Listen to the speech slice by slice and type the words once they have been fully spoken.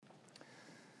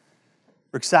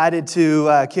We're excited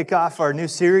to kick off our new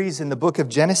series in the book of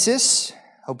Genesis.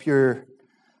 Hope you're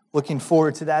looking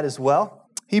forward to that as well.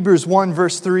 Hebrews 1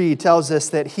 verse 3 tells us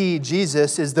that He,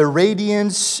 Jesus, is the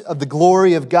radiance of the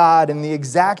glory of God and the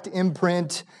exact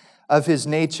imprint of His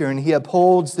nature, and He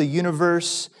upholds the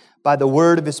universe by the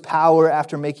word of His power.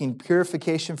 After making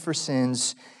purification for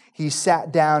sins, He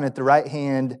sat down at the right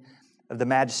hand of the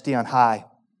Majesty on high.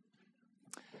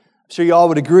 I'm sure you all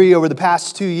would agree, over the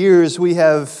past 2 years, we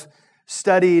have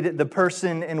studied the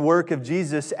person and work of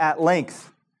Jesus at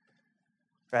length.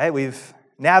 Right? We've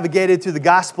navigated through the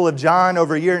Gospel of John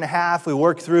over a year and a half. We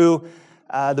worked through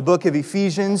the book of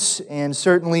Ephesians, and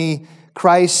certainly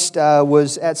Christ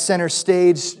was at center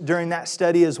stage during that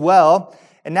study as well.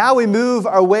 And now we move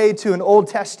our way to an Old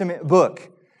Testament book.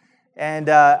 And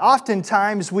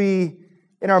oftentimes we,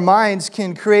 in our minds,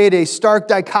 can create a stark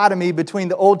dichotomy between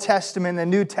the Old Testament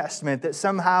and the New Testament, that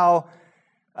somehow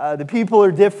the people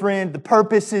are different, the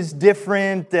purpose is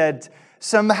different, that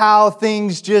somehow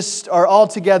things just are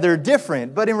altogether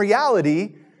different. But in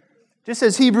reality, just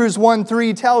as Hebrews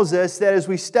 1:3 tells us, that as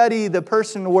we study the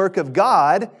person and work of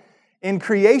God in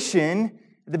creation,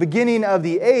 at the beginning of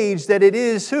the age, that it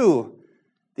is who?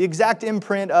 The exact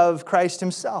imprint of Christ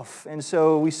Himself. And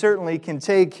so we certainly can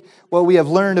take what we have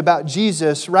learned about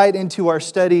Jesus right into our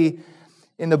study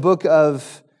in the book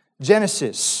of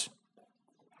Genesis.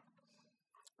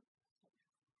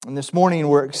 And this morning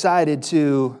we're excited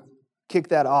to kick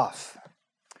that off.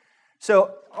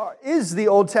 So is the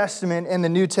Old Testament and the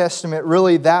New Testament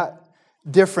really that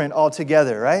different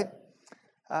altogether, right?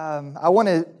 I want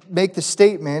to make the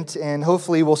statement, and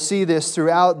hopefully we'll see this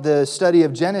throughout the study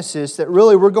of Genesis, that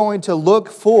really we're going to look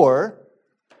for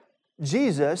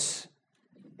Jesus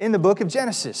in the book of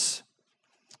Genesis.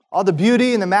 All the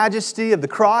beauty and the majesty of the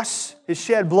cross, His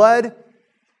shed blood,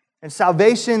 and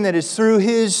salvation that is through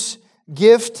His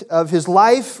gift of His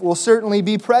life will certainly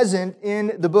be present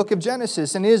in the book of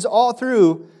Genesis and is all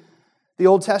through the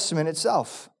Old Testament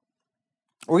itself.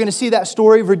 We're going to see that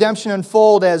story of redemption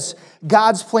unfold as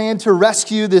God's plan to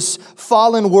rescue this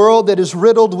fallen world that is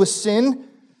riddled with sin. And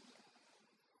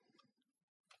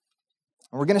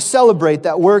we're going to celebrate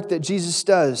that work that Jesus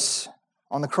does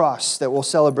on the cross that we'll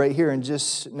celebrate here in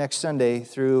just next Sunday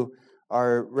through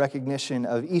our recognition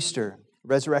of Easter,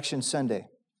 Resurrection Sunday.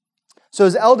 So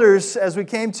as elders, as we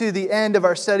came to the end of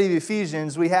our study of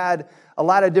Ephesians, we had a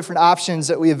lot of different options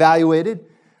that we evaluated,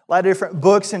 a lot of different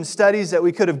books and studies that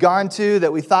we could have gone to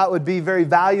that we thought would be very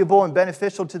valuable and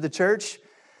beneficial to the church.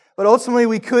 But ultimately,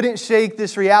 we couldn't shake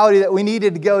this reality that we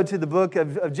needed to go to the book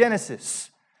of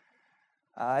Genesis.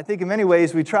 I think in many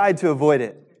ways we tried to avoid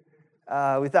it.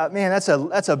 We thought, man,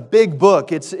 that's a big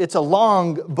book. It's a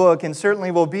long book, and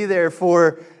certainly we'll be there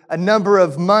for a number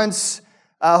of months.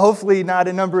 Hopefully not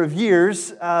a number of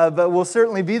years, but we'll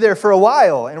certainly be there for a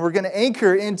while. And we're going to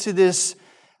anchor into this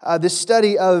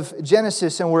study of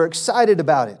Genesis, and we're excited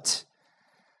about it.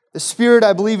 The Spirit,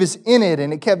 I believe, is in it,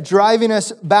 and it kept driving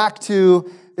us back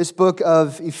to this book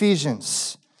of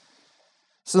Ephesians.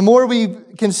 So the more we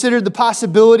considered the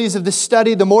possibilities of this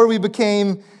study, the more we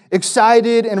became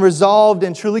excited and resolved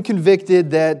and truly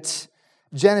convicted that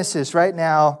Genesis, right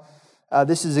now,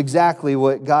 this is exactly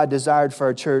what God desired for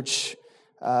our church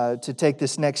to take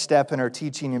this next step in our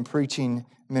teaching and preaching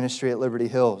ministry at Liberty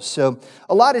Hills. So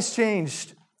a lot has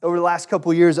changed over the last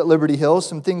couple of years at Liberty Hills.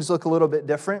 Some things look a little bit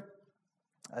different.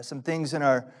 Some things in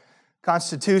our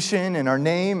constitution and our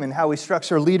name and how we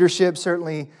structure leadership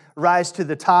certainly rise to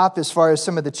the top as far as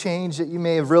some of the change that you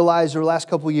may have realized over the last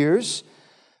couple of years.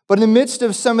 But in the midst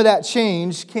of some of that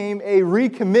change came a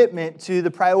recommitment to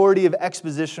the priority of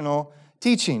expositional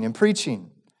teaching and preaching.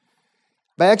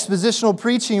 By expositional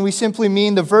preaching, we simply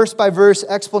mean the verse-by-verse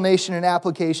explanation and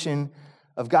application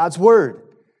of God's Word.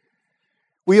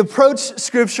 We approach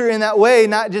Scripture in that way,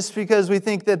 not just because we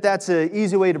think that that's an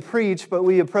easy way to preach, but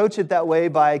we approach it that way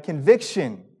by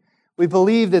conviction. We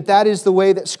believe that that is the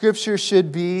way that Scripture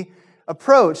should be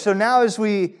approached. So now as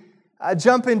we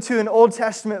jump into an Old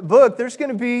Testament book, there's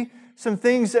going to be some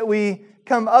things that we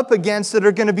come up against that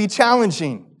are going to be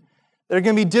challenging, that are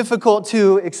going to be difficult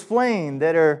to explain,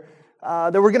 that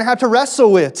we're going to have to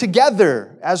wrestle with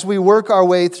together as we work our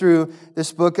way through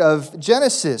this book of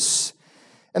Genesis.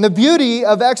 And the beauty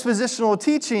of expositional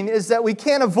teaching is that we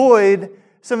can't avoid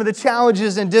some of the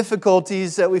challenges and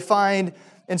difficulties that we find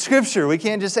in Scripture. We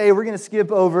can't just say, we're going to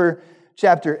skip over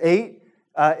chapter 8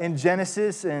 in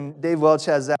Genesis, and Dave Welch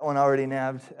has that one already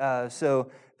nabbed,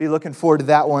 so be looking forward to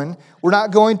that one. We're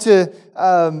not going to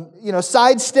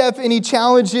sidestep any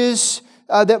challenges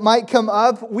that might come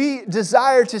up. We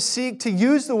desire to seek to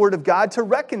use the Word of God to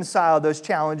reconcile those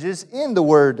challenges in the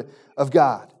Word of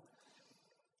God.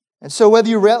 And so whether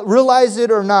you realize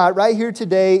it or not, right here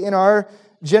today in our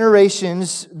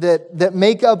generations that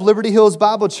make up Liberty Hills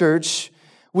Bible Church,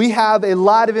 we have a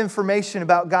lot of information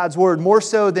about God's Word, more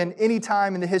so than any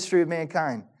time in the history of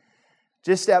mankind.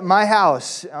 Just at my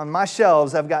house, on my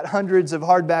shelves, I've got hundreds of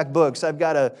hardback books. I've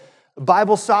got a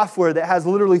Bible software that has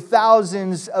literally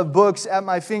thousands of books at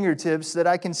my fingertips that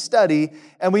I can study.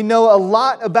 And we know a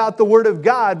lot about the Word of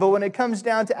God, but when it comes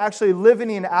down to actually living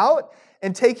it out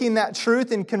and taking that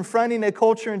truth and confronting a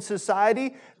culture and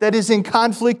society that is in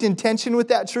conflict and tension with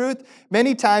that truth,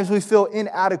 many times we feel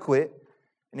inadequate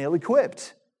and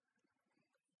ill-equipped.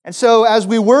 And so as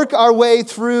we work our way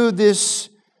through this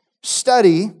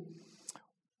study,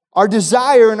 our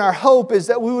desire and our hope is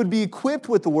that we would be equipped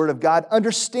with the Word of God,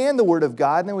 understand the Word of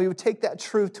God, and then we would take that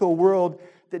truth to a world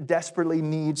that desperately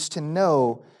needs to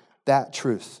know that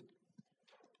truth.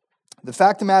 The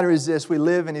fact of the matter is this: we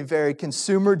live in a very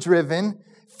consumer-driven,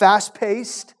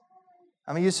 fast-paced,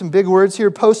 I'm going to use some big words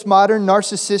here, postmodern,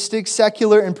 narcissistic,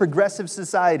 secular, and progressive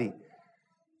society.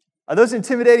 Are those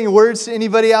intimidating words to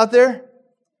anybody out there?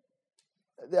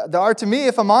 They are to me,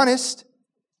 if I'm honest.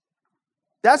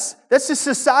 That's the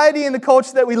society and the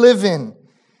culture that we live in.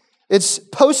 It's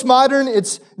postmodern,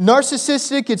 it's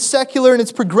narcissistic, it's secular, and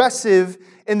it's progressive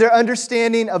in their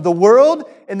understanding of the world,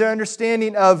 in their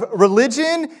understanding of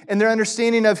religion, in their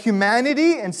understanding of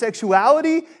humanity and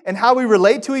sexuality, and how we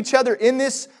relate to each other in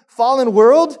this fallen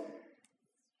world.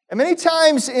 And many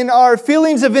times in our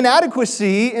feelings of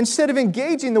inadequacy, instead of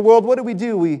engaging the world, what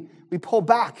do? We pull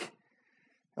back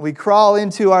and we crawl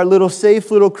into our little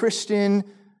safe little Christian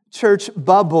church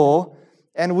bubble,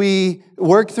 and we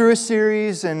work through a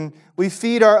series and we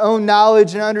feed our own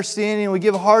knowledge and understanding, and we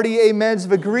give hearty amens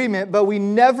of agreement, but we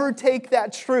never take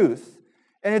that truth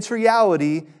and its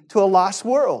reality to a lost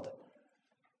world.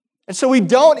 And so we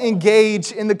don't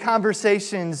engage in the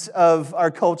conversations of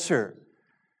our culture.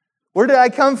 Where did I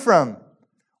come from?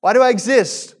 Why do I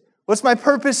exist? What's my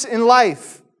purpose in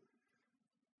life?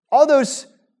 All those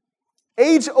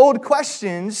age-old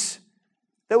questions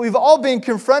that we've all been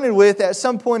confronted with at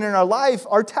some point in our life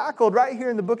are tackled right here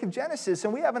in the book of Genesis.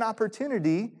 And we have an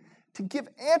opportunity to give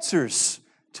answers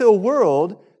to a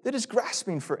world that is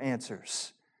grasping for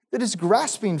answers, that is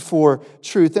grasping for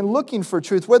truth and looking for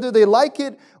truth. Whether they like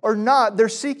it or not, they're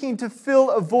seeking to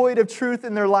fill a void of truth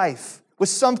in their life with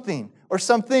something or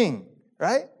something,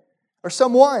 right? Or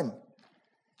someone.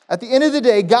 At the end of the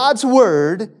day, God's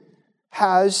Word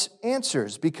has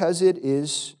answers because it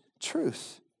is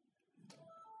truth.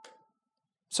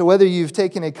 So whether you've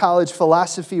taken a college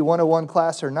philosophy 101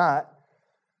 class or not,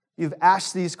 you've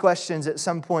asked these questions at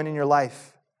some point in your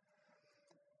life.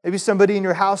 Maybe somebody in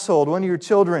your household, one of your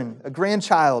children, a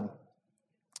grandchild,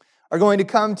 are going to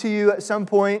come to you at some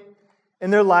point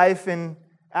in their life and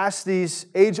ask these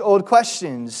age-old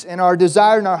questions. And our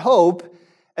desire and our hope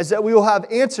is that we will have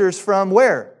answers from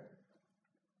where?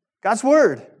 God's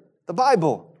Word, the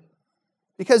Bible.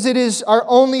 Because it is our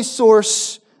only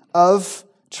source of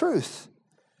truth.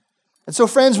 And so,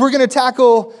 friends, we're going to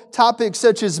tackle topics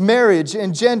such as marriage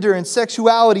and gender and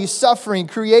sexuality, suffering,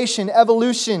 creation,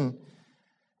 evolution,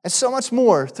 and so much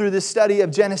more through this study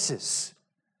of Genesis.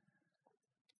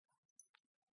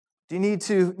 Do you need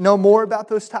to know more about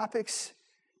those topics?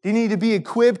 Do you need to be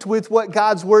equipped with what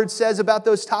God's Word says about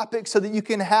those topics so that you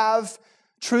can have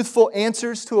truthful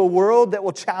answers to a world that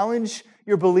will challenge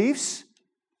your beliefs?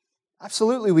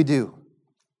 Absolutely we do.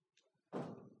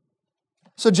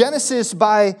 So Genesis,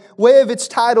 by way of its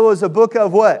title, is a book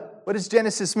of what? What does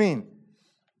Genesis mean?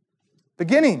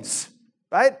 Beginnings,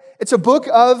 right? It's a book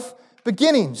of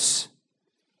beginnings.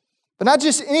 But not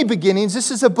just any beginnings.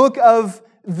 This is a book of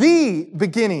the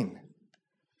beginning.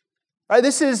 Right?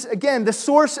 This is, again, the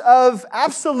source of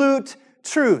absolute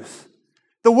truth.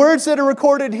 The words that are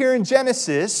recorded here in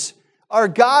Genesis are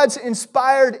God's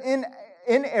inspired,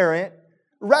 inerrant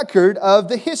record of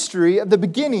the history of the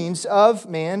beginnings of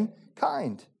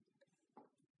mankind.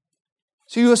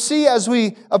 So you will see as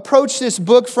we approach this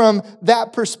book from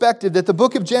that perspective that the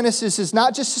book of Genesis is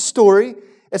not just a story,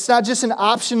 it's not just an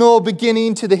optional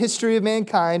beginning to the history of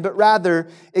mankind, but rather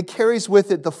it carries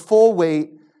with it the full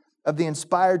weight of the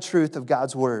inspired truth of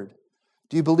God's Word.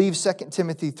 Do you believe 2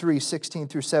 Timothy 3:16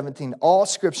 through 17? All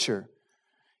Scripture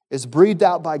is breathed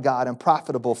out by God and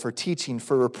profitable for teaching,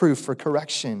 for reproof, for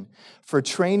correction, for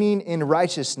training in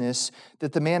righteousness,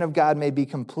 that the man of God may be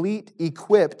complete,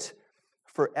 equipped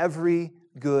for every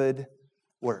good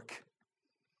work.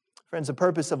 Friends, the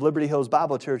purpose of Liberty Hills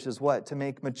Bible Church is what? To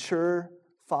make mature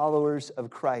followers of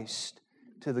Christ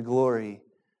to the glory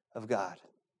of God.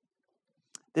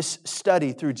 This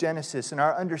study through Genesis and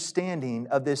our understanding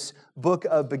of this book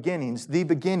of beginnings, the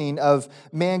beginning of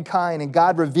mankind and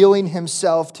God revealing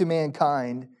Himself to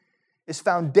mankind, is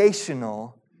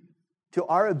foundational to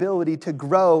our ability to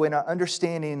grow in our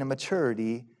understanding and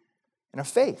maturity in our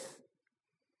faith.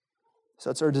 So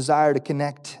it's our desire to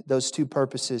connect those two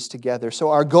purposes together. So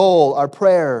our goal, our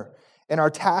prayer, and our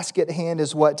task at hand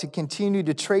is what? To continue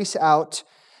to trace out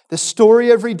the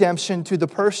story of redemption through the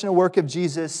personal work of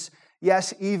Jesus,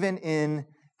 yes, even in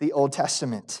the Old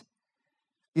Testament.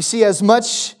 You see, as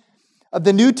much of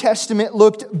the New Testament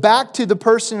looked back to the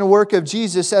person and work of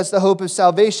Jesus as the hope of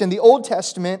salvation, the Old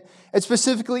Testament, and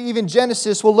specifically even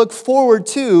Genesis, will look forward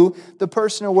to the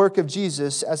person and work of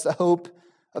Jesus as the hope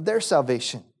of their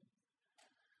salvation.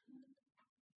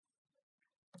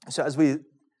 So as we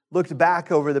looked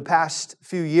back over the past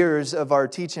few years of our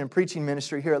teaching and preaching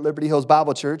ministry here at Liberty Hills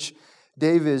Bible Church,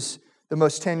 Dave is the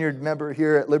most tenured member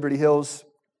here at Liberty Hills.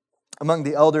 Among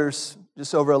the elders,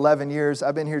 just over 11 years.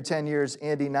 I've been here 10 years,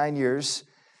 Andy 9 years.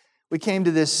 We came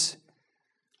to this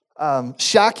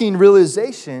shocking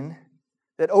realization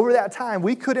that over that time,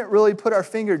 we couldn't really put our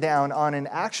finger down on an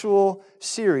actual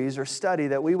series or study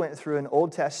that we went through an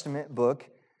Old Testament book,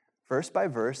 verse by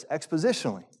verse,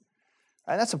 expositionally.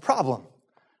 Right? That's a problem,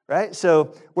 right?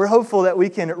 So we're hopeful that we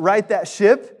can right that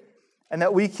ship and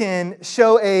that we can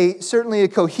show certainly a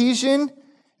cohesion,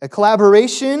 a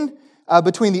collaboration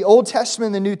between the Old Testament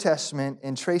and the New Testament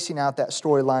in tracing out that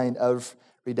storyline of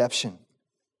redemption.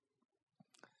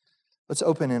 Let's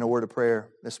open in a word of prayer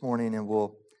this morning and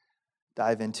we'll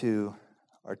dive into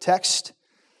our text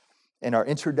and our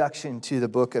introduction to the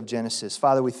book of Genesis.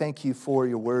 Father, we thank you for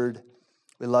your word.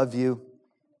 We love you.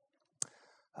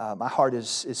 My heart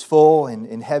is full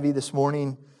and heavy this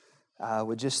morning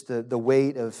with just the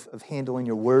weight of handling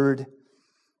your word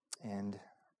and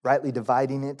rightly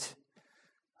dividing it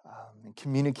and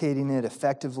communicating it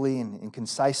effectively and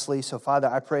concisely. So, Father,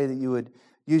 I pray that you would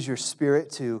use your Spirit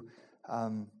to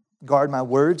guard my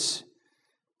words,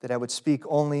 that I would speak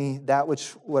only that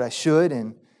what I should,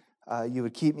 and you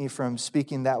would keep me from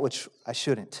speaking that which I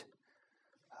shouldn't.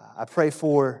 I pray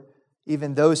for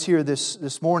even those here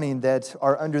this morning that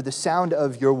are under the sound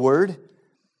of your word,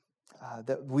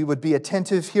 that we would be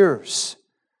attentive hearers.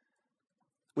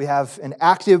 We have an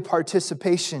active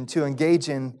participation to engage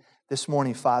in this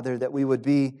morning, Father, that we would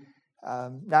be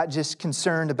not just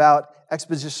concerned about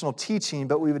expositional teaching,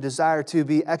 but we would desire to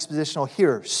be expositional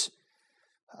hearers,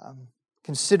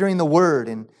 considering the word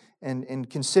and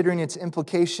considering its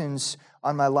implications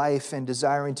on my life and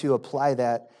desiring to apply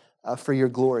that for your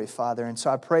glory, Father. And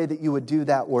so I pray that you would do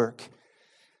that work,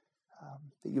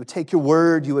 that you would take your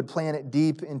word, you would plant it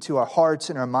deep into our hearts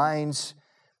and our minds,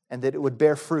 and that it would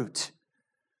bear fruit.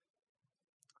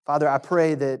 Father, I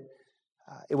pray that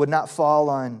it would not fall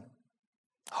on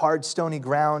hard, stony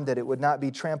ground, that it would not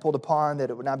be trampled upon, that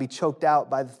it would not be choked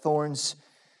out by the thorns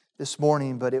this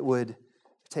morning, but it would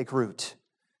take root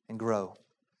and grow.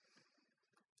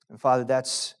 And Father,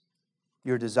 that's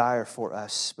your desire for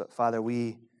us. But Father,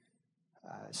 we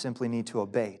simply need to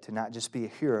obey, to not just be a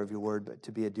hearer of your word, but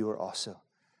to be a doer also.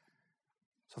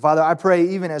 So Father, I pray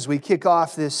even as we kick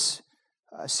off this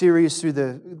series through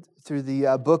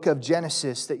the book of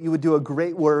Genesis, that you would do a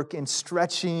great work in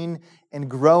stretching and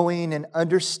growing and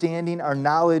understanding our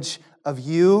knowledge of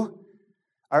you,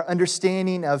 our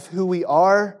understanding of who we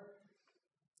are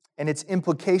and its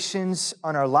implications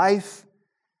on our life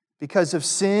because of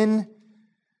sin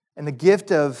and the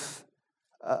gift of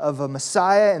a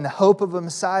Messiah and the hope of a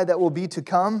Messiah that will be to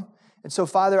come. And so,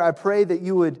 Father, I pray that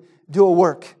you would do a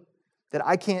work that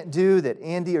I can't do, that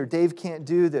Andy or Dave can't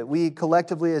do, that we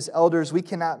collectively as elders, we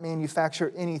cannot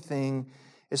manufacture anything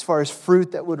as far as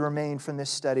fruit that would remain from this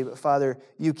study. But Father,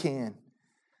 you can.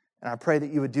 And I pray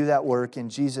that you would do that work in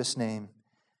Jesus' name.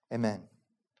 Amen.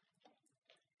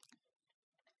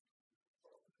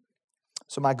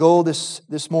 So my goal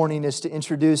this morning is to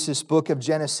introduce this book of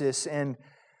Genesis, and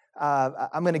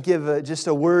I'm going to give just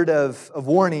a word of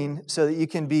warning so that you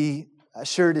can be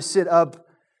sure to sit up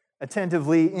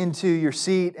attentively into your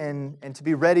seat and to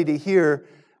be ready to hear.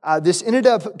 This ended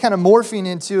up kind of morphing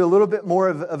into a little bit more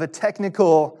of a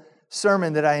technical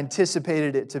sermon that I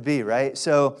anticipated it to be, right?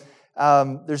 So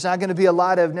there's not going to be a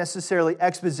lot of necessarily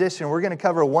exposition. We're going to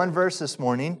cover one verse this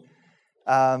morning,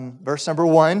 verse number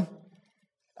 1.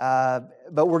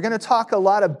 But we're going to talk a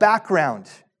lot of background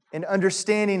and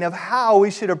understanding of how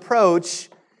we should approach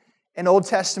an Old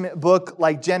Testament book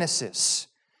like Genesis.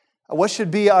 What should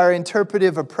be our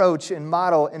interpretive approach and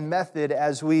model and method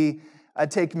as we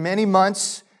take many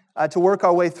months to work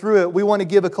our way through it? We want to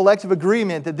give a collective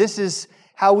agreement that this is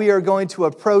how we are going to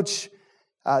approach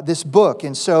this book.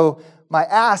 And so my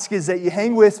ask is that you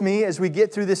hang with me as we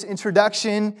get through this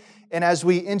introduction and as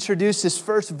we introduce this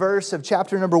first verse of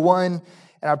chapter number 1.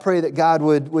 And I pray that God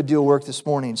would do a work this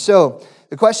morning. So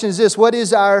the question is this: what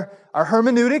is our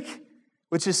hermeneutic?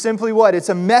 Which is simply what? It's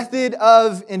a method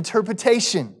of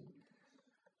interpretation.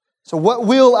 So what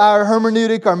will our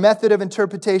hermeneutic, our method of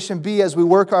interpretation, be as we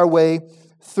work our way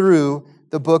through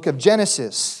the book of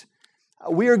Genesis?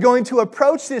 We are going to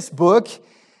approach this book,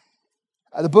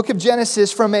 the book of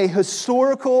Genesis, from a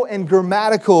historical and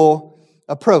grammatical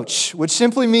approach, which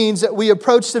simply means that we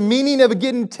approach the meaning of a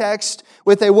given text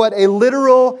with a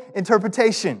literal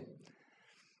interpretation.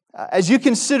 As you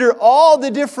consider all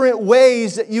the different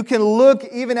ways that you can look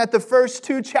even at the first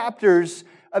 2 chapters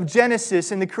of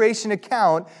Genesis in the creation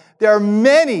account, there are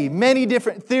many, many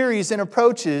different theories and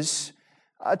approaches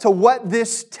to what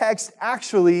this text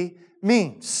actually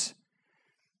means.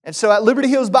 And so at Liberty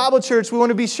Hills Bible Church, we want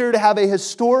to be sure to have a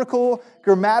historical,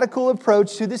 grammatical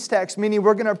approach to this text, meaning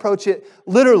we're going to approach it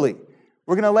literally.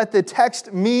 We're going to let the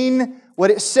text mean what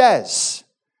it says.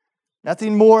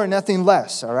 Nothing more and nothing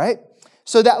less, all right?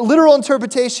 So that literal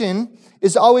interpretation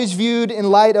is always viewed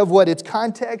in light of what? Its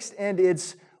context and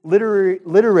its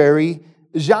literary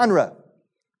genre.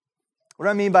 What do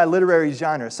I mean by literary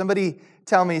genre? Somebody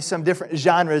tell me some different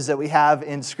genres that we have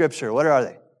in Scripture. What are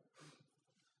they?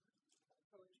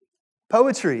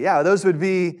 Poetry, yeah, those would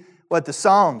be what the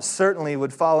Psalms certainly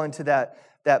would fall into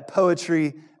that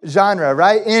poetry genre,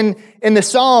 right? In the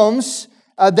Psalms,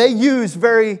 they use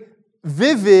very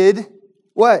vivid,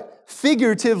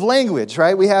 figurative language,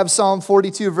 right? We have Psalm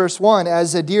 42, verse 1,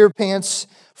 "As a deer pants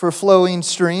for flowing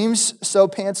streams, so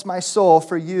pants my soul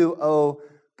for you, O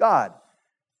God."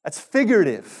 That's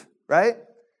figurative, right?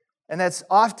 And that's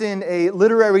often a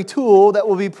literary tool that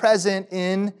will be present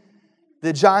in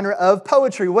the genre of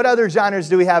poetry. What other genres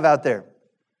do we have out there?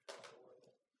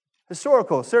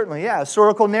 Historical, certainly, yeah.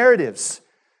 Historical narratives.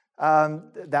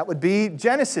 That would be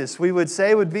Genesis, we would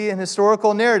say, would be an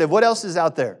historical narrative. What else is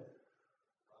out there?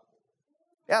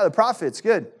 Yeah, the prophets,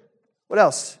 good. What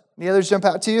else? Any others jump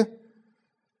out to you?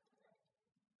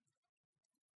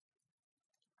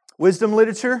 Wisdom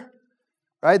literature,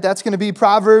 right? That's going to be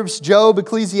Proverbs, Job,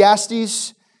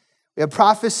 Ecclesiastes. We have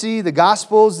prophecy, the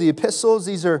Gospels, the epistles.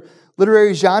 These are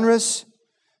literary genres.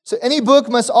 So any book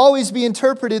must always be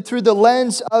interpreted through the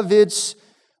lens of its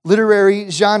literary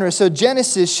genre. So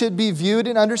Genesis should be viewed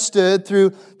and understood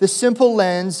through the simple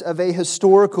lens of a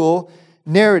historical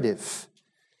narrative.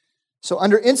 So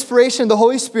under inspiration of the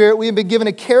Holy Spirit, we have been given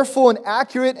a careful and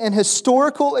accurate and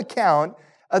historical account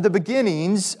of the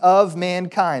beginnings of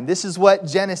mankind. This is what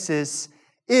Genesis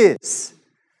is.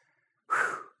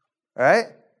 All right?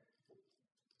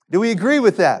 Do we agree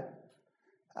with that?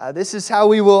 This is how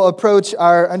we will approach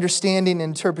our understanding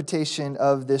and interpretation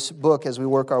of this book as we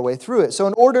work our way through it. So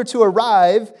in order to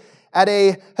arrive at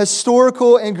a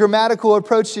historical and grammatical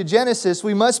approach to Genesis,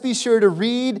 we must be sure to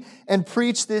read and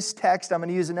preach this text. I'm going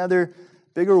to use another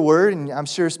bigger word, and I'm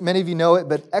sure many of you know it,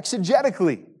 but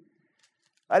exegetically.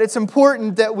 Right? It's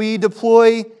important that we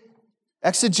deploy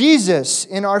exegesis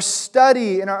in our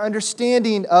study, in our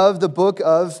understanding of the book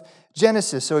of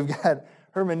Genesis. So we've got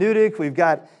hermeneutic, we've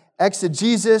got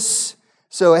exegesis.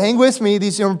 So hang with me.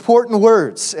 These are important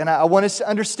words, and I want us to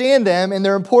understand them and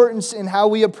their importance in how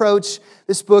we approach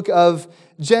this book of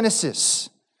Genesis.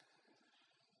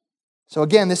 So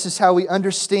again, this is how we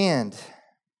understand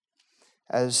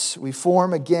as we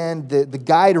form, again, the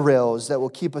guide rails that will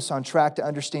keep us on track to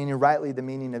understanding rightly the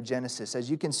meaning of Genesis. As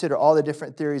you consider all the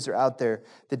different theories that are out there,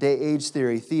 the day-age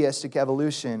theory, theistic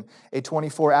evolution, a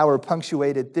 24-hour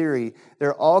punctuated theory, there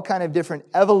are all kind of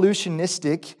different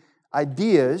evolutionistic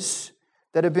ideas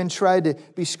that have been tried to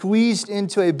be squeezed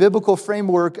into a biblical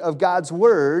framework of God's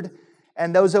Word,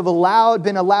 and those have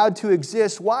been allowed to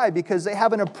exist. Why? Because they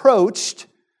haven't approached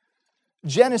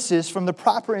Genesis from the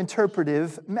proper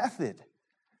interpretive method.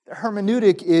 The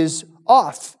hermeneutic is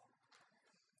off.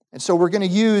 And so we're going to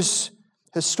use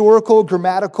historical,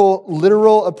 grammatical,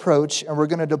 literal approach, and we're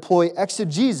going to deploy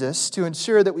exegesis to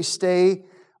ensure that we stay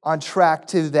on track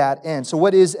to that end. So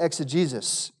what is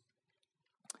exegesis?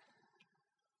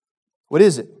 What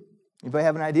is it? Anybody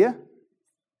have an idea?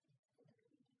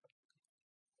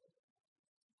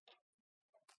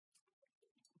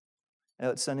 I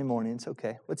know it's Sunday morning. It's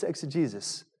okay. What's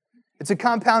exegesis? It's a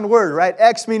compound word, right?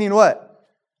 Ex meaning what?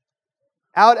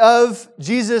 Out of.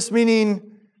 Jesus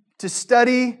meaning to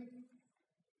study,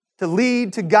 to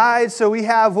lead, to guide. So we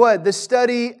have what? The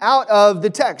study out of the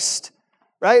text,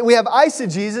 right? We have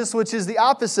eisegesis, which is the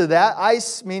opposite of that.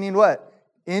 Eis meaning what?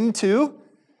 Into.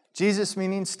 Jesus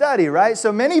meaning study, right?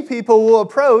 So many people will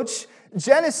approach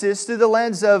Genesis through the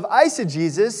lens of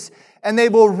eisegesis, and they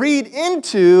will read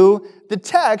into the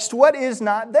text what is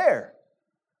not there.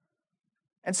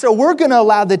 And so we're going to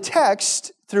allow the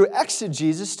text through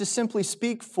exegesis to simply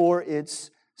speak for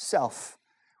itself.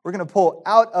 We're going to pull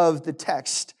out of the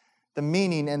text the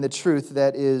meaning and the truth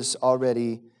that is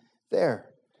already there.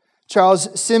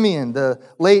 Charles Simeon, the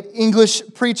late English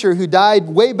preacher who died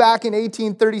way back in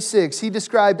 1836, he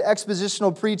described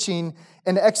expositional preaching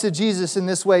and exegesis in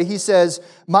this way. He says,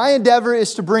 "My endeavor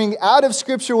is to bring out of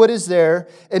Scripture what is there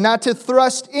and not to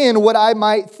thrust in what I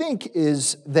might think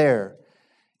is there."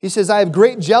 He says, "I have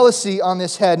great jealousy on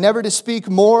this head, never to speak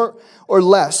more or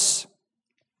less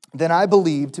than I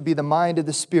believe to be the mind of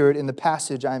the Spirit in the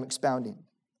passage I am expounding."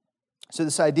 So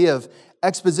this idea of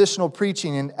expositional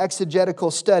preaching and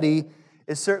exegetical study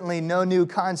is certainly no new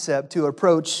concept to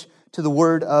approach to the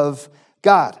Word of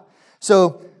God.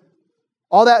 So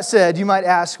all that said, you might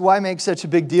ask, why make such a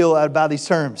big deal about these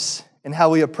terms and how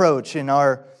we approach in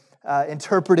our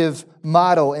interpretive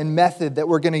model and method that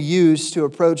we're going to use to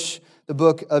approach the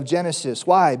book of Genesis?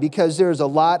 Why? Because there's a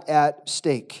lot at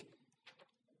stake.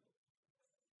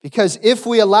 Because if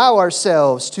we allow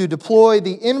ourselves to deploy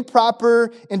the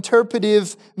improper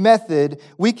interpretive method,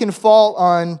 we can fall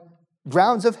on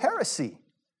grounds of heresy.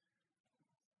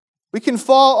 We can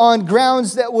fall on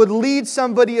grounds that would lead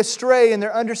somebody astray in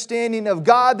their understanding of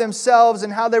God themselves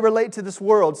and how they relate to this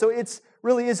world. So it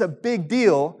really is a big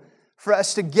deal for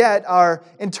us to get our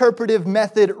interpretive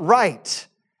method right,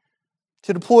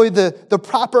 to deploy the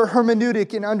proper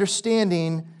hermeneutic in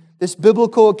understanding this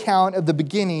biblical account of the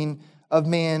beginning of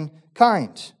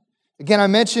mankind. Again, I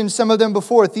mentioned some of them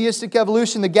before: theistic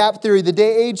evolution, the gap theory, the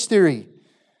day-age theory.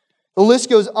 The list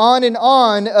goes on and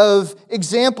on of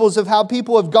examples of how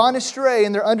people have gone astray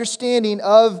in their understanding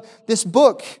of this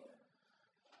book.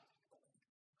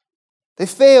 They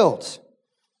failed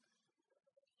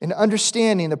in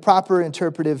understanding the proper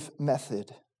interpretive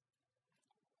method.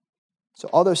 So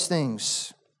all those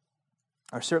things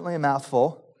are certainly a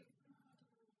mouthful.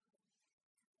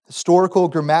 Historical,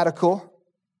 grammatical,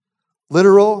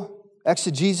 literal,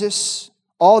 exegesis,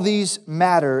 all these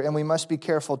matter, and we must be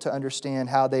careful to understand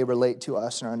how they relate to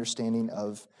us and our understanding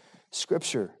of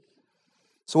Scripture.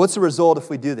 So what's the result if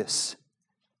we do this?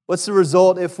 What's the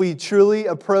result if we truly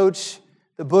approach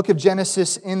the book of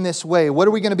Genesis in this way? What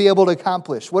are we going to be able to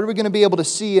accomplish? What are we going to be able to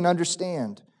see and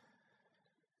understand?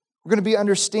 We're going to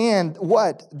understand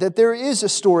what? That there is a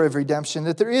story of redemption,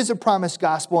 that there is a promised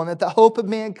gospel, and that the hope of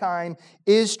mankind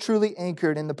is truly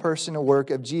anchored in the person and work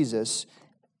of Jesus,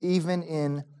 even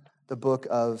in the book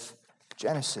of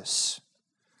Genesis.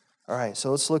 All right, so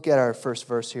let's look at our first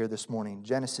verse here this morning.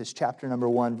 Genesis chapter number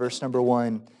 1, verse number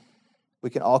 1.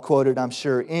 We can all quote it, I'm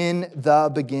sure. "In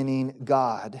the beginning,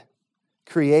 God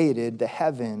created the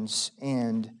heavens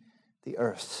and the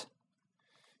earth."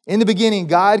 In the beginning,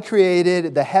 God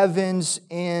created the heavens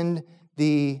and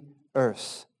the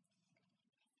earth.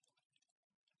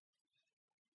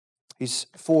 These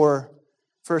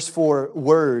first four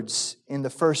words in the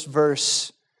first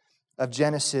verse of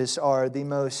Genesis are the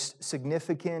most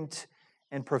significant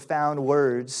and profound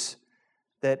words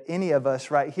that any of us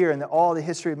right here in all the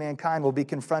history of mankind will be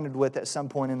confronted with at some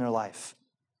point in their life.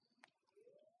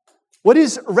 What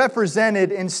is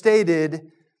represented and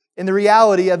stated in the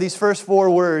reality of these first four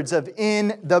words of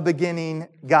 "in the beginning,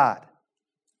 God"?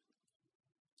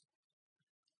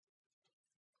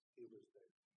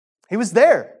 He was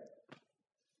there.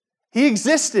 He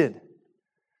existed.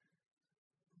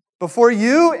 Before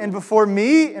you and before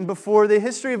me and before the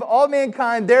history of all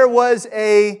mankind, there was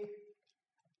a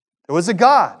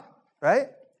God, right?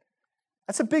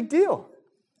 That's a big deal.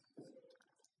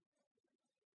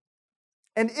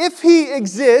 And if He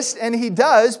exists, and He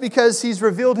does because He's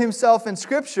revealed Himself in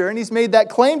Scripture, and He's made that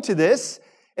claim to this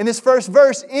in this first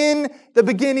verse, "In the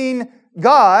beginning,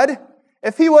 God,"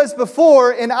 if He was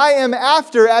before and I am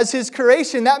after as His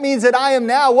creation, that means that I am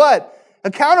now what?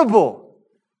 Accountable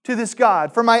to this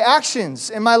God for my actions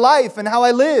and my life and how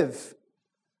I live.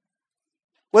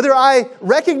 Whether I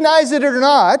recognize it or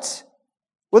not,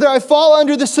 whether I fall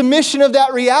under the submission of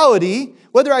that reality,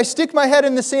 whether I stick my head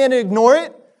in the sand and ignore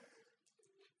it,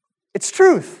 it's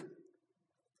truth.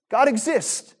 God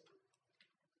exists.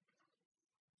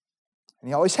 And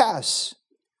He always has.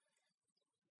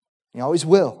 He always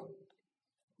will.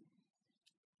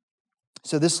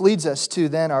 So this leads us to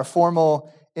then our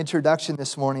formal introduction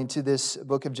this morning to this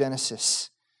book of Genesis.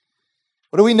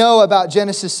 What do we know about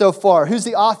Genesis so far? Who's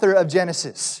the author of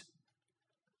Genesis?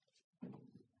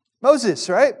 Moses,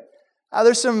 right?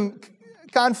 There's some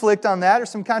conflict on that or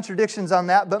some contradictions on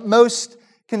that, but most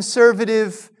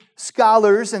conservative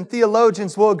scholars and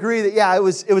theologians will agree that, yeah, it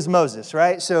was Moses,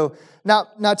 right? So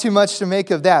not too much to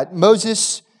make of that.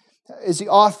 Moses is the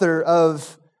author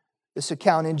of this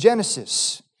account in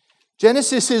Genesis.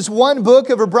 Genesis is one book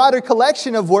of a broader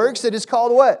collection of works that is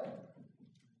called what?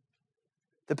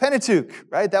 The Pentateuch,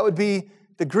 right? That would be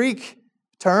the Greek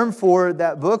term for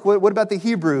that book. What about the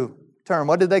Hebrew term?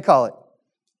 What did they call it?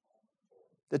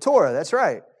 The Torah, that's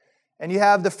right. And you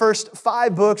have the first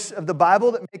 5 books of the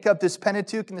Bible that make up this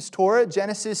Pentateuch and this Torah: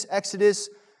 Genesis, Exodus,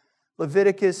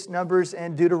 Leviticus, Numbers,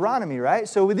 and Deuteronomy, right?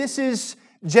 So this is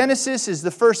Genesis is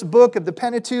the first book of the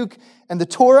Pentateuch and the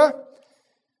Torah.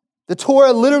 The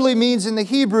Torah literally means in the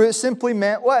Hebrew, it simply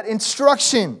meant what?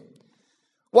 Instruction.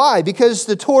 Why? Because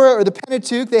the Torah or the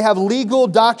Pentateuch, they have legal,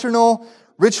 doctrinal,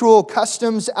 ritual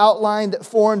customs outlined that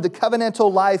formed the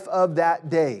covenantal life of that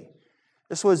day.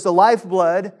 This was the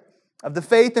lifeblood of the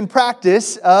faith and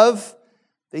practice of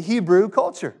the Hebrew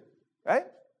culture, right?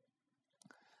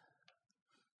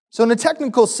 So in a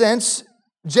technical sense,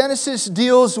 Genesis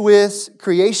deals with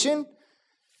creation,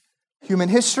 human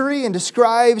history, and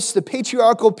describes the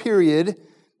patriarchal period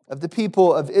of the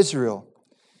people of Israel.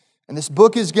 And this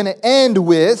book is going to end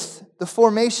with the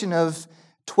formation of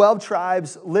 12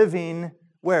 tribes living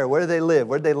where? Where do they live?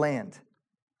 Where do they land?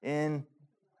 In,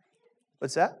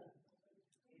 what's that?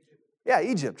 Yeah,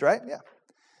 Egypt, right? Yeah.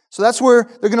 So that's where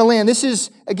they're going to land. This is,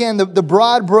 again, the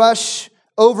broad brush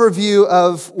overview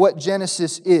of what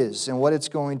Genesis is and what it's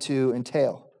going to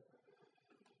entail.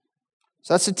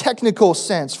 So that's a technical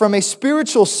sense. From a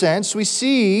spiritual sense, we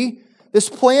see this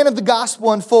plan of the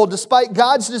gospel unfold. Despite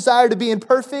God's desire to be in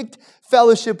perfect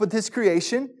fellowship with His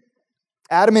creation,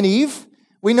 Adam and Eve,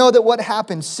 we know that what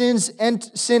happens,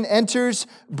 sin enters,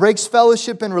 breaks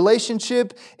fellowship and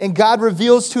relationship, and God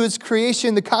reveals to His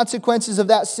creation the consequences of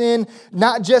that sin,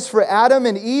 not just for Adam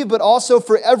and Eve, but also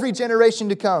for every generation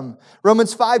to come.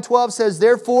 Romans 5:12 says,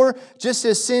 "Therefore, just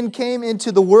as sin came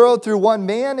into the world through one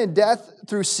man, and death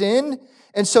through sin,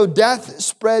 and so death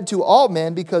spread to all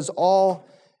men because all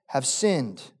have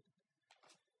sinned."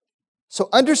 So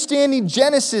understanding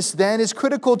Genesis then is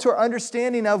critical to our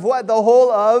understanding of what? The whole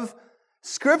of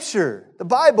Scripture, the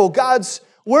Bible, God's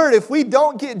Word. If we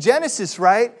don't get Genesis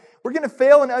right, we're going to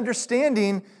fail in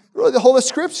understanding really the whole of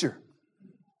Scripture.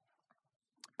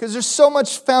 Because there's so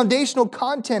much foundational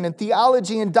content and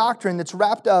theology and doctrine that's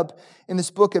wrapped up in this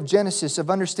book of Genesis,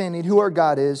 of understanding who our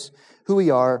God is, who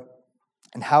we are,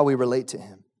 and how we relate to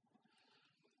Him.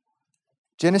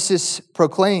 Genesis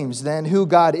proclaims then who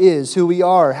God is, who we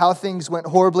are, how things went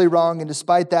horribly wrong, and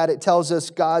despite that, it tells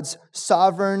us God's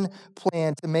sovereign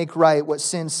plan to make right what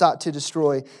sin sought to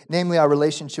destroy, namely our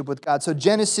relationship with God. So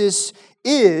Genesis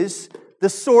is the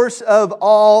source of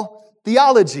all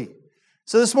theology.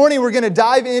 So this morning we're going to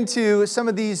dive into some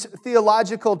of these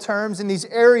theological terms and these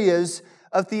areas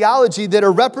of theology that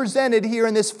are represented here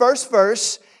in this first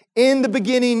verse. In the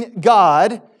beginning,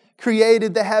 God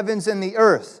created the heavens and the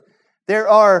earth. There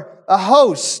are a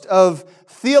host of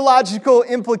theological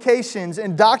implications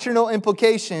and doctrinal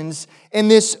implications in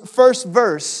this first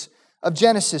verse of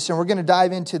Genesis, and we're going to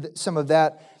dive into some of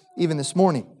that even this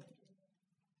morning.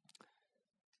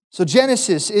 So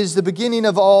Genesis is the beginning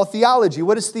of all theology.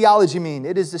 What does theology mean?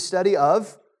 It is the study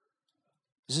of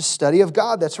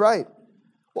God, that's right.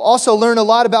 We'll also learn a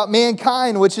lot about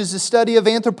mankind, which is the study of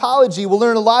anthropology. We'll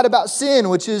learn a lot about sin,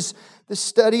 which is the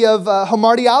study of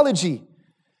hamartiology.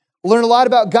 We'll learn a lot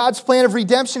about God's plan of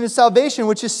redemption and salvation,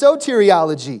 which is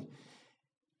soteriology.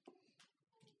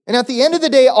 And at the end of the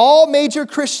day, all major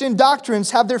Christian doctrines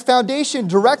have their foundation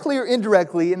directly or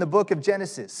indirectly in the book of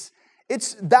Genesis.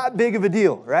 It's that big of a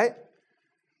deal, right?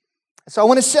 So I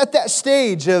want to set that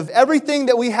stage of everything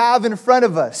that we have in front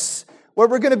of us, where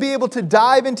we're going to be able to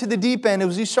dive into the deep end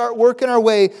as we start working our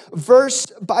way verse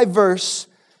by verse,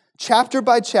 chapter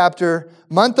by chapter,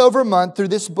 month over month through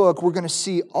this book. We're going to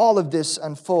see all of this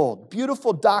unfold.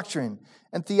 Beautiful doctrine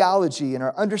and theology, and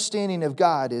our understanding of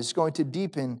God is going to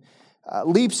deepen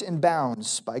leaps and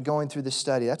bounds by going through this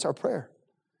study. That's our prayer.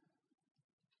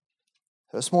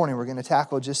 So this morning we're going to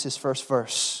tackle just this first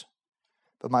verse.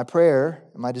 But my prayer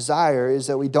and my desire is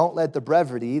that we don't let the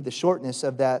brevity, the shortness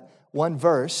of that one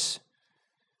verse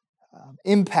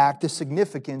impact the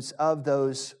significance of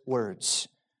those words.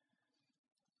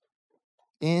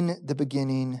 In the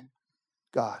beginning,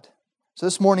 God. So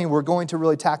this morning, we're going to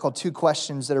really tackle 2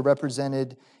 questions that are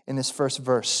represented in this first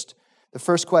verse. The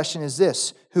first question is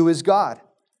this: who is God?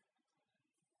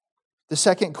 The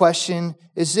second question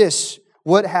is this: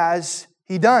 what has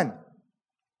He done?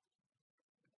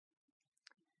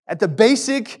 At the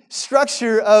basic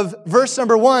structure of verse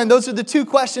number 1, those are the 2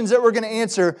 questions that we're going to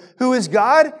answer. Who is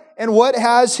God, and what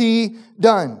has He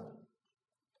done?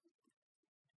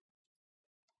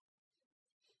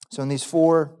 So in these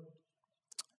first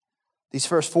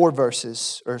four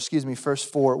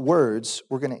words,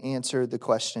 we're going to answer the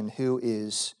question, who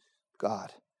is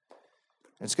God?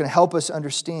 And it's going to help us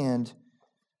understand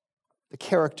the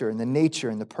character and the nature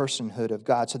and the personhood of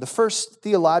God. So the first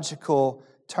theological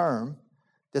term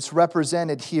that's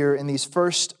represented here in these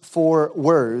first four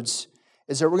words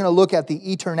is that we're going to look at the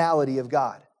eternality of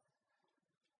God.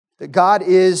 That God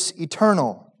is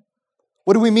eternal.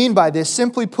 What do we mean by this?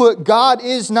 Simply put, God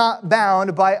is not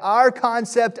bound by our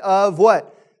concept of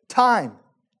what? Time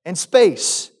and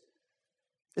space.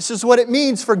 This is what it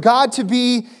means for God to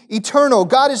be eternal.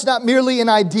 God is not merely an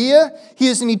idea. He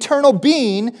is an eternal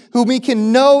being whom we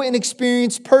can know and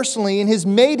experience personally and has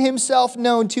made himself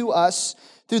known to us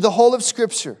through the whole of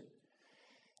Scripture.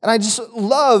 And I just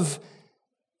love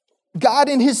God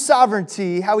in his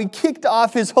sovereignty, how he kicked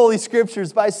off his Holy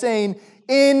Scriptures by saying,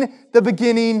 in the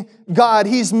beginning, God.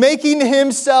 He's making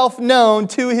himself known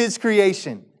to his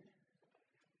creation.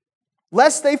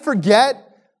 Lest they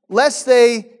forget, lest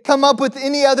they come up with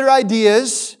any other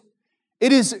ideas,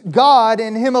 it is God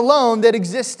and him alone that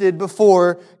existed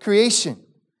before creation.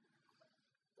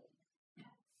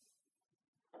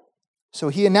 So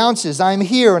he announces, I'm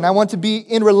here and I want to be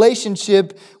in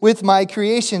relationship with my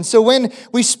creation. So when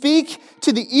we speak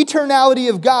to the eternality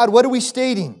of God, what are we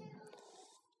stating?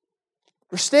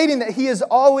 We're stating that he has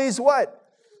always what?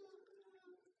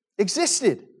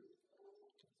 Existed.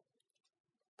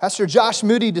 Pastor Josh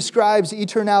Moody describes the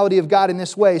eternality of God in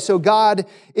this way. So God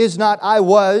is not I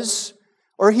was,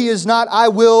 or he is not I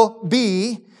will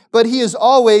be, but he is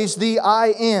always the I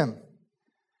am.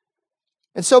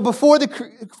 And so before the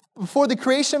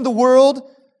creation of the world,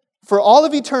 for all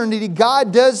of eternity,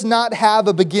 God does not have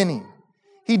a beginning.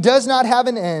 He does not have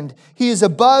an end. He is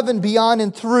above and beyond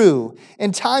and through.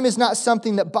 And time is not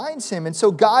something that binds him. And so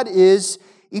God is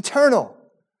eternal.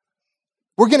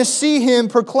 We're going to see him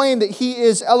proclaim that he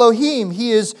is Elohim.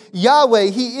 He is Yahweh.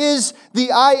 He is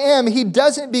the I am. He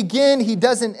doesn't begin. He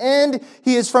doesn't end.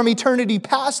 He is from eternity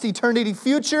past, eternity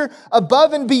future,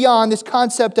 above and beyond this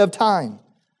concept of time.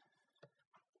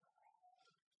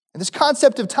 And this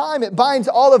concept of time, it binds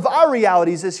all of our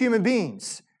realities as human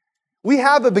beings. We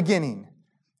have a beginning.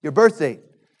 Your birth date.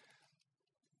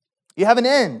 You have an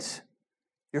end.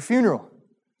 Your funeral.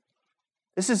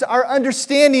 This is our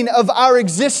understanding of our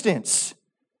existence.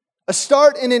 A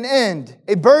start and an end.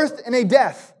 A birth and a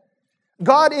death.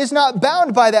 God is not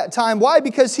bound by that time. Why?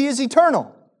 Because he is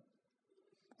eternal.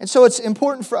 And so it's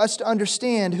important for us to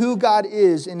understand who God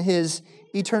is in his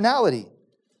eternality.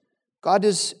 God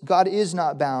is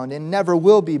not bound and never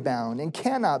will be bound and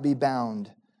cannot be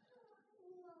bound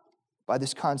by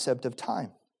this concept of time.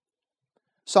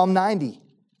 Psalm 90,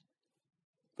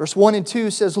 verse 1 and 2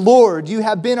 says, Lord, you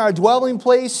have been our dwelling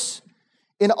place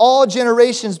in all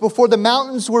generations before the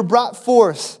mountains were brought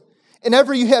forth. And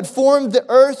ever you had formed the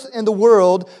earth and the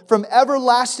world, from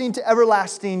everlasting to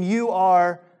everlasting, you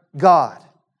are God.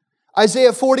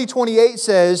 Isaiah 40:28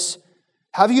 says,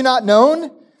 have you not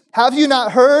known? Have you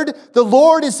not heard? The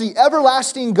Lord is the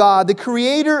everlasting God, the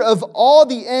creator of all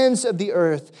the ends of the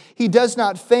earth. He does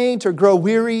not faint or grow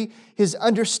weary. His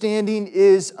understanding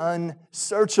is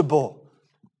unsearchable.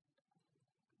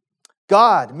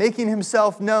 God, making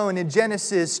himself known in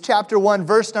Genesis chapter 1,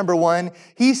 verse number 1,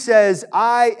 he says,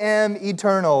 I am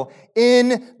eternal.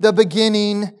 In the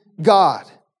beginning, God.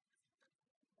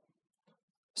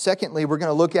 Secondly, we're going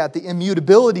to look at the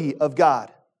immutability of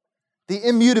God. The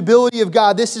immutability of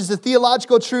God. This is the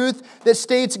theological truth that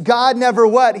states God never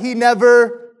what? He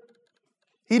never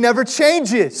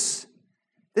changes.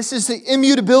 This is the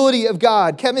immutability of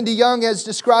God. Kevin DeYoung has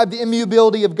described the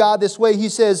immutability of God this way. He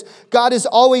says, God is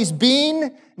always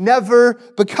being, never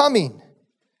becoming.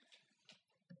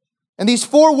 And these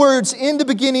four words, in the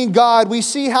beginning, God, we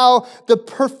see how the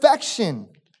perfection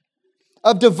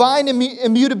of divine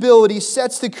immutability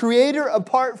sets the Creator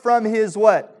apart from his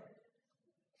what?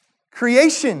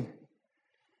 Creation.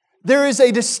 There is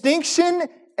a distinction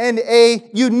and a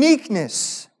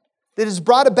uniqueness that is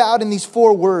brought about in these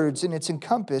four words, and it's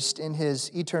encompassed in his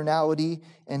eternality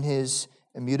and his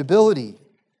immutability.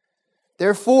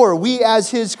 Therefore, we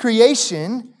as his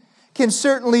creation can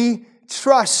certainly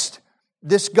trust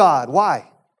this God. Why?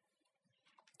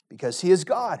 Because he is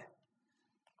God.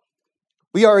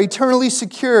 We are eternally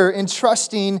secure in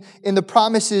trusting in the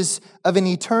promises of an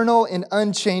eternal and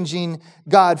unchanging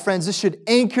God. Friends, this should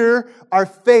anchor our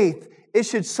faith. It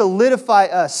should solidify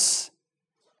us.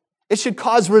 It should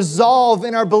cause resolve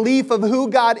in our belief of who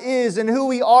God is and who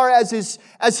we are as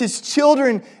His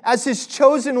children, as His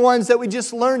chosen ones that we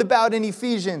just learned about in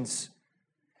Ephesians.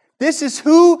 This is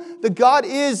who the God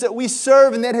is that we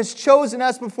serve and that has chosen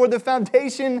us before the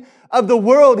foundation of the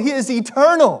world. He is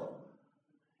eternal.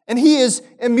 And He is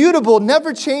immutable,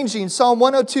 never changing. Psalm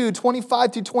 102,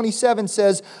 25-27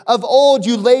 says, "Of old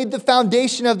you laid the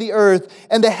foundation of the earth,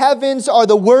 and the heavens are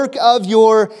the work of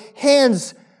your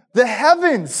hands." The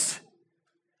heavens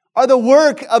are the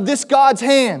work of this God's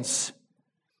hands.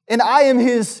 And I am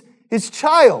His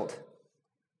child.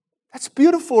 That's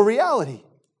beautiful reality.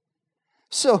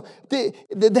 So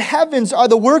the heavens are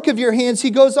the work of your hands.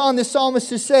 He goes on, the psalmist,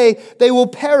 to say, they will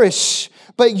perish,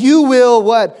 but you will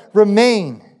what?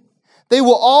 Remain. They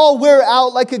will all wear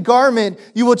out like a garment.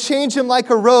 You will change them like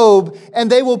a robe, and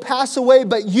they will pass away,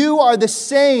 but you are the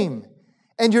same,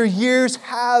 and your years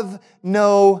have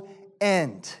no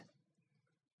end.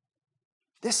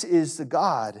 This is the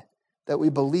God that we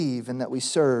believe and that we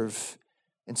serve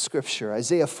in Scripture.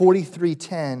 Isaiah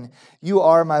 43:10, "You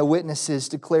are my witnesses,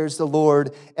 declares the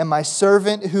Lord, and my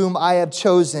servant whom I have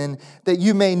chosen, that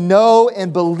you may know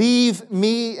and believe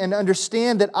me and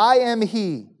understand that I am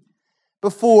He.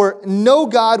 Before no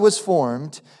God was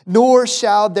formed, nor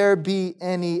shall there be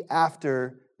any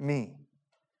after me."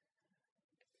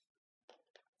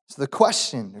 So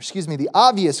the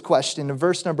obvious question in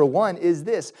verse number 1 is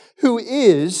this: who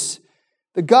is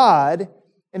the God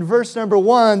in verse number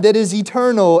 1 that is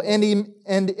eternal and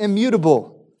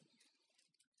immutable?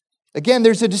 Again,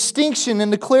 there's a distinction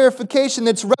and a clarification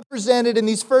that's represented in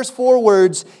these first 4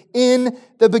 words, "in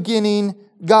the beginning,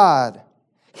 God."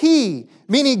 He,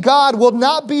 meaning God, will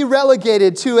not be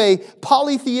relegated to a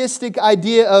polytheistic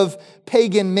idea of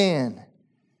pagan man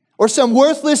or some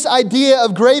worthless idea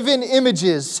of graven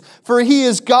images, for He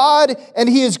is God and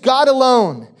He is God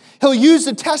alone. He'll use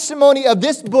the testimony of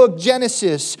this book,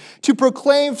 Genesis, to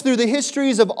proclaim through the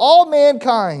histories of all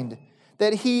mankind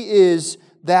that He is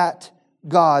that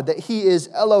God, that He is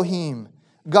Elohim,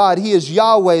 God. He is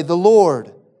Yahweh, the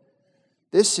Lord.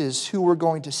 This is who we're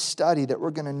going to study, that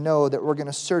we're going to know, that we're going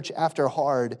to search after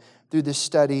hard through this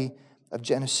study of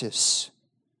Genesis.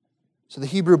 So the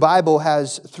Hebrew Bible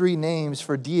has 3 names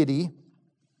for deity: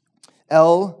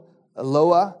 El,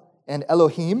 Eloah, and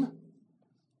Elohim.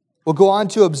 We'll go on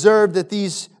to observe that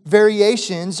these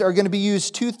variations are going to be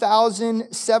used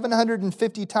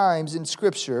 2,750 times in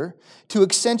Scripture to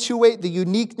accentuate the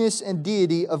uniqueness and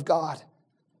deity of God.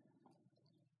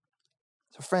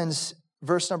 So friends,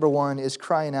 verse number 1 is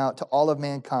crying out to all of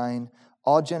mankind,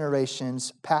 all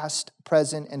generations, past,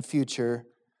 present, and future,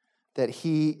 that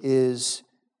He is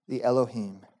the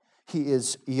Elohim. He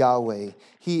is Yahweh.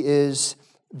 He is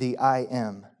the I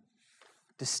Am.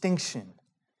 Distinction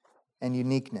and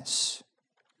uniqueness.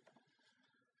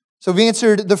 So we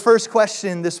answered the first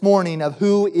question this morning of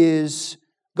who is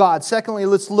God. Secondly,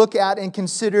 let's look at and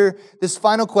consider this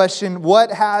final question: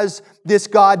 what has this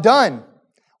God done?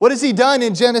 What has He done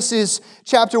in Genesis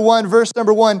chapter 1, verse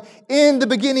number 1? In the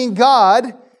beginning,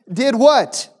 God did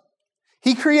what?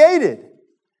 He created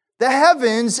the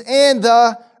heavens and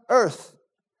the earth.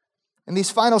 And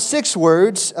these final 6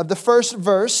 words of the first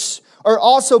verse are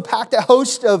also packed a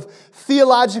host of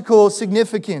theological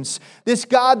significance. This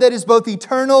God that is both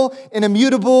eternal and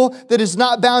immutable, that is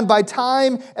not bound by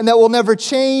time and that will never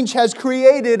change, has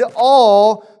created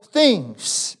all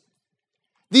things.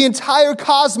 The entire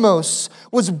cosmos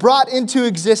was brought into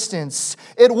existence.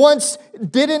 It once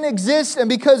didn't exist, and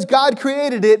because God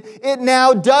created it, it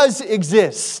now does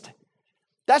exist.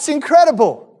 That's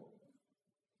incredible.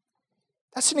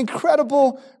 That's an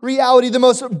incredible reality. The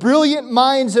most brilliant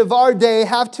minds of our day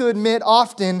have to admit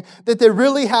often that they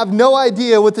really have no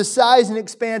idea what the size and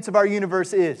expanse of our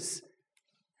universe is.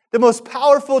 The most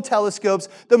powerful telescopes,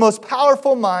 the most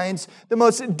powerful minds, the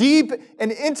most deep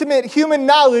and intimate human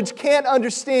knowledge can't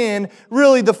understand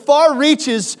really the far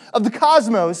reaches of the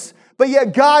cosmos, but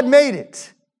yet God made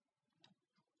it.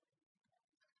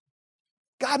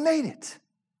 God made it.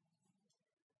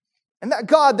 And that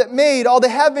God that made all the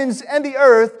heavens and the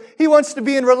earth, He wants to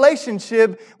be in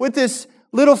relationship with this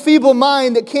little feeble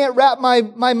mind that can't wrap my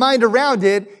mind around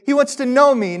it. He wants to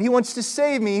know me and He wants to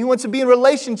save me. He wants to be in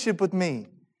relationship with me.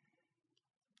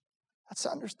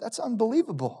 That's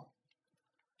unbelievable.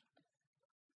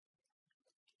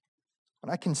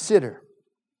 When I consider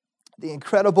the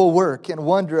incredible work and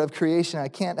wonder of creation, I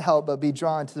can't help but be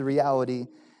drawn to the reality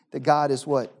that God is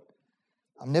what?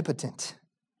 Omnipotent.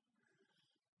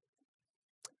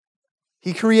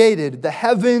 He created the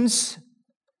heavens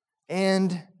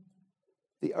and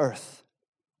the earth.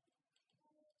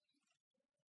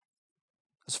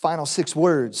 Those final 6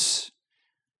 words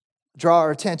draw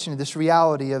our attention to this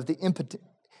reality of the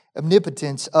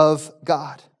omnipotence of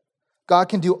God. God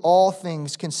can do all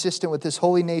things consistent with His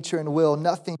holy nature and will.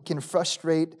 Nothing can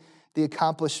frustrate the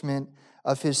accomplishment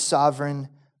of His sovereign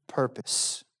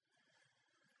purpose.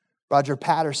 Roger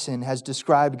Patterson has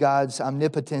described God's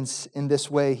omnipotence in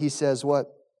this way. He says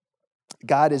what?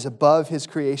 God is above His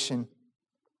creation,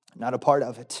 not a part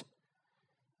of it.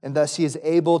 And thus He is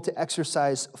able to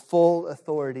exercise full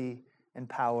authority and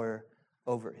power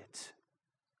over it.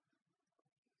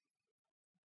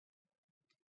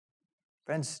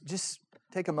 Friends, just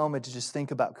take a moment to just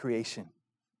think about creation.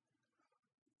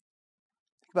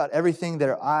 Think about everything that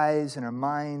our eyes and our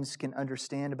minds can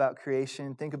understand about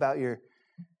creation. Think about your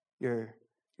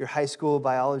high school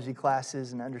biology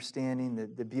classes and understanding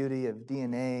the beauty of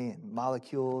DNA and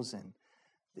molecules and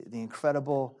the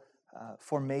incredible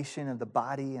formation of the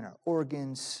body and our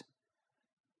organs.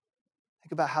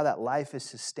 Think about how that life is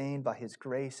sustained by His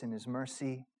grace and His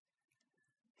mercy.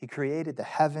 He created the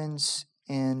heavens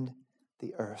and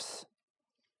the earth.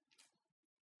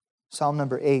 Psalm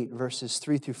number 8, verses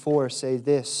 3 through 4 say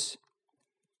this: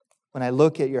 when I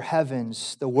look at your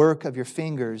heavens, the work of your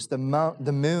fingers, the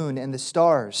moon and the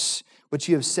stars, which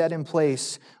you have set in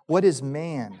place, what is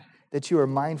man that you are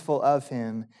mindful of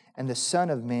him, and the Son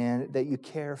of Man that you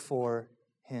care for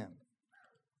him?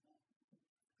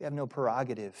 We have no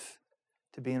prerogative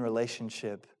to be in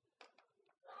relationship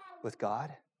with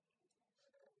God.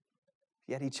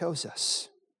 Yet He chose us.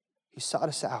 He sought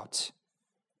us out.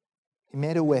 He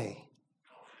made a way.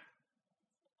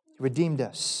 He redeemed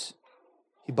us.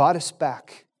 He bought us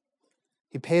back.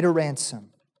 He paid a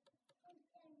ransom.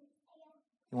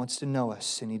 He wants to know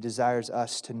us, and He desires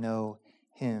us to know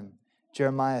Him.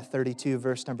 Jeremiah 32,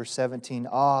 verse number 17.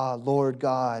 Ah, Lord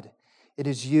God, it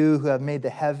is You who have made the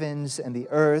heavens and the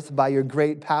earth by Your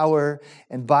great power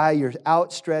and by Your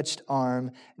outstretched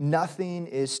arm. Nothing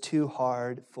is too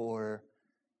hard for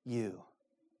You.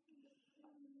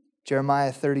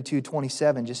 Jeremiah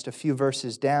 32:27, just a few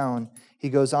verses down, he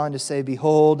goes on to say,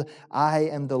 behold, I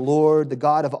am the Lord, the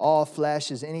God of all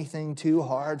flesh. Is anything too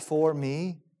hard for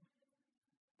me?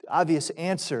 The obvious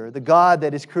answer, the God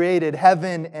that has created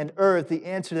heaven and earth, the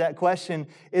answer to that question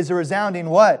is a resounding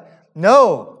what?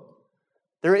 No.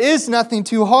 There is nothing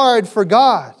too hard for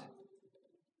God.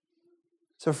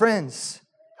 So friends,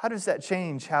 how does that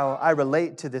change how I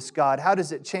relate to this God? How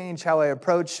does it change how I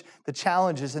approach the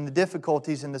challenges and the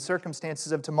difficulties and the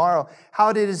circumstances of tomorrow?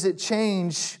 How does it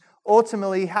change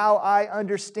ultimately how I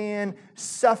understand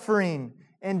suffering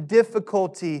and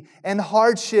difficulty and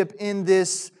hardship in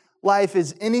this life?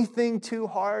 Is anything too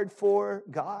hard for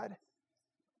God?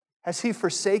 Has He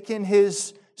forsaken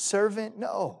His servant?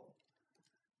 No.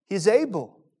 He is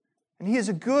able, and He is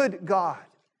a good God.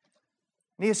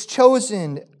 And He has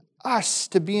chosen us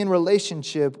to be in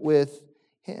relationship with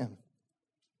Him.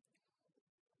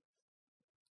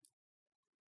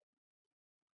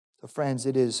 So friends,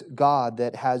 it is God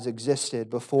that has existed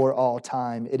before all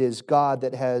time. It is God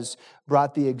that has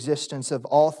brought the existence of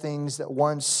all things that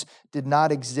once did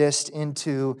not exist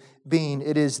into being.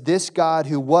 It is this God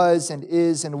who was and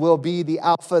is and will be the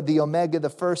Alpha, the Omega, the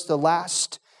first, the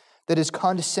last, that has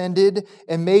condescended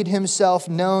and made Himself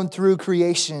known through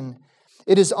creation.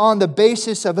 It is on the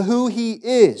basis of who He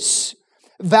is,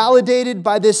 validated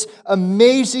by this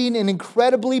amazing and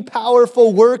incredibly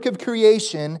powerful work of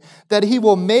creation, that He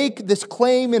will make this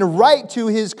claim and right to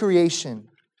His creation.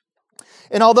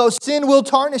 And although sin will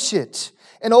tarnish it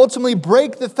and ultimately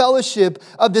break the fellowship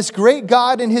of this great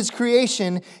God and His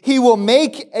creation, He will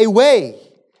make a way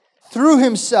through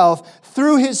Himself,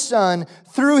 through His Son,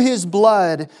 through His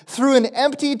blood, through an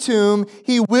empty tomb.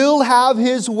 He will have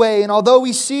His way. And although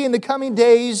we see in the coming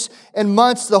days and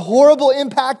months the horrible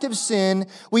impact of sin,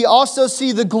 we also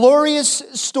see the glorious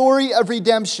story of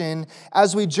redemption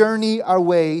as we journey our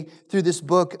way through this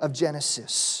book of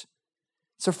Genesis.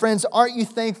 So friends, aren't you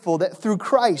thankful that through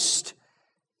Christ,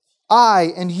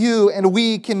 I and you and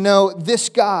we can know this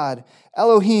God,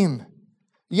 Elohim,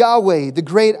 Yahweh, the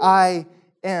great I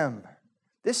am.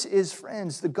 This is,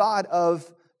 friends, the God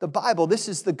of the Bible. This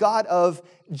is the God of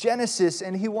Genesis,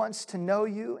 and He wants to know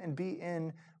you and be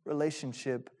in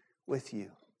relationship with you.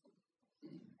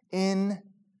 In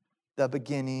the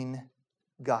beginning,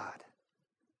 God.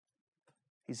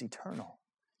 He's eternal.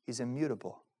 He's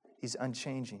immutable. He's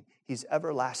unchanging. He's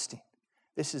everlasting.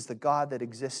 This is the God that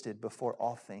existed before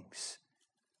all things.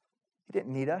 He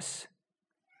didn't need us.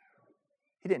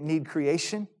 He didn't need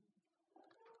creation.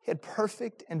 He had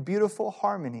perfect and beautiful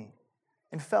harmony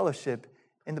and fellowship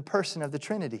in the person of the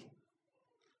Trinity.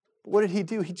 But what did He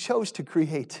do? He chose to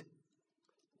create.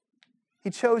 He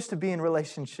chose to be in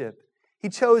relationship. He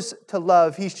chose to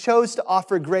love. He chose to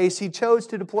offer grace. He chose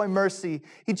to deploy mercy.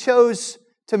 He chose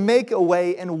to make a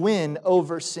way and win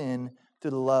over sin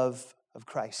through the love of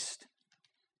Christ.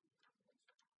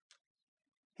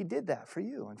 He did that for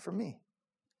you and for me.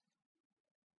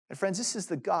 And friends, this is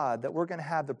the God that we're going to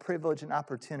have the privilege and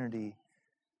opportunity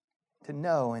to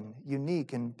know in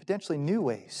unique and potentially new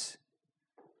ways.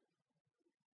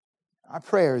 Our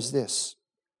prayer is this,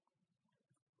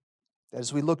 that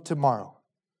as we look tomorrow,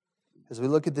 as we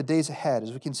look at the days ahead,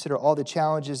 as we consider all the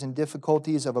challenges and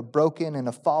difficulties of a broken and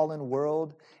a fallen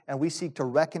world, and we seek to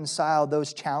reconcile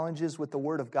those challenges with the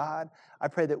Word of God, I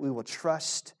pray that we will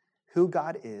trust who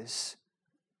God is,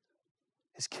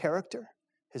 His character,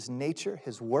 His nature,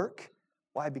 His work.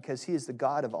 Why? Because He is the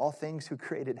God of all things who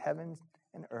created heaven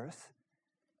and earth.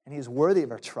 And He is worthy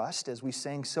of our trust, as we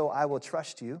sang, "So I will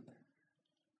trust you."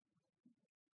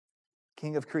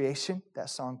 King of creation, that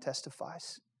song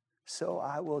testifies. So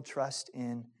I will trust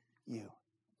in you.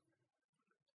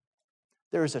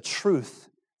 There is a truth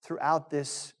throughout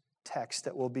this text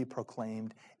that will be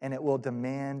proclaimed, and it will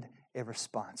demand a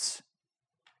response.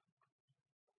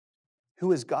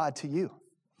 Who is God to you?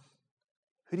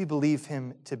 Who do you believe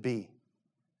Him to be?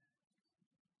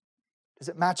 Does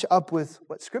it match up with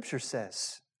what Scripture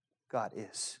says God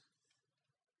is?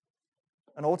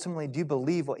 And ultimately, do you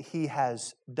believe what He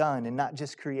has done, and not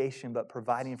just creation, but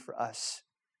providing for us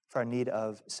for our need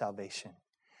of salvation?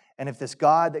 And if this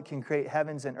God that can create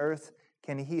heavens and earth,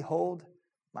 can He hold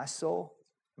my soul,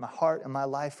 my heart, and my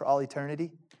life for all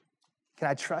eternity? Can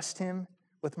I trust Him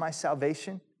with my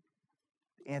salvation?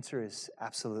 The answer is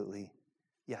absolutely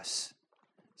yes.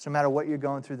 So no matter what you're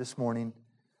going through this morning,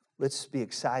 let's be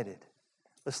excited.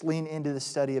 Let's lean into the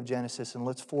study of Genesis, and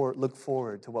let's look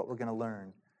forward to what we're going to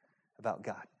learn about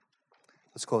God.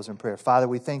 Let's close in prayer. Father,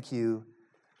 we thank You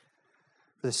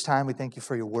for this time. We thank You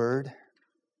for Your word.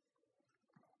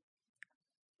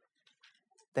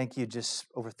 Thank You just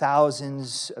over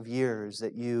thousands of years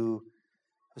that You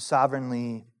have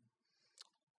sovereignly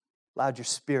allowed Your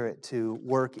Spirit to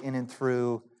work in and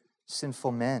through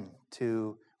sinful men,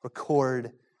 to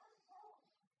record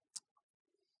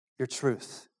Your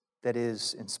truth that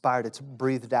is inspired, it's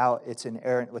breathed out, it's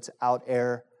inerrant, it's out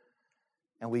air,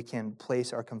 and we can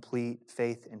place our complete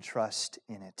faith and trust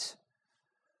in it.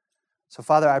 So,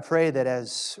 Father, I pray that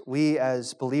as we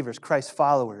as believers, Christ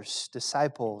followers,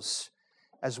 disciples,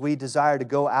 as we desire to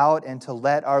go out and to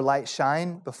let our light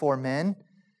shine before men,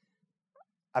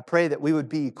 I pray that we would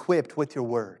be equipped with Your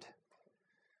word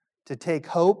to take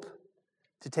hope,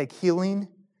 to take healing,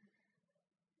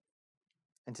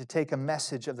 and to take a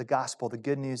message of the gospel, the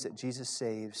good news that Jesus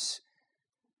saves,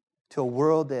 to a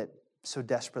world that so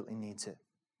desperately needs it.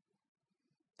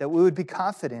 That we would be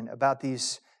confident about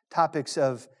these topics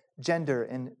of gender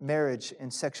and marriage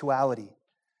and sexuality.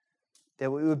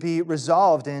 That we would be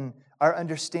resolved in our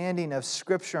understanding of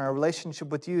Scripture and our relationship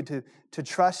with You to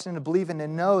trust and to believe and to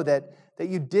know that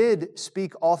You did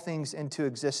speak all things into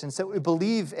existence. That we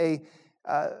believe a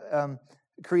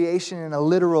creation in a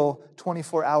literal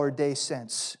 24-hour day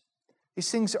sense.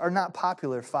 These things are not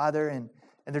popular, Father, and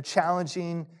they're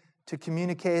challenging to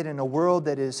communicate in a world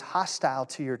that is hostile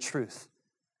to Your truth.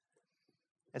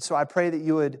 And so I pray that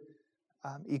You would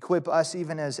equip us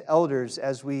even as elders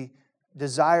as we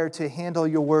desire to handle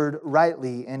Your word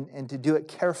rightly and to do it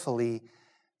carefully,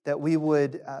 that we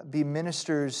would be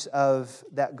ministers of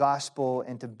that gospel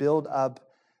and to build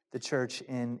up the church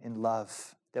in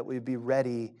love, that we'd be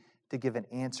ready to give an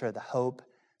answer of the hope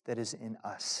that is in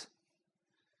us.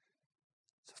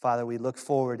 So, Father, we look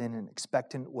forward in an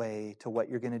expectant way to what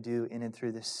You're going to do in and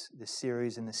through this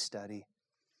series and this study.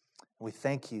 We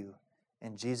thank You.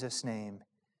 In Jesus' name,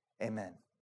 amen.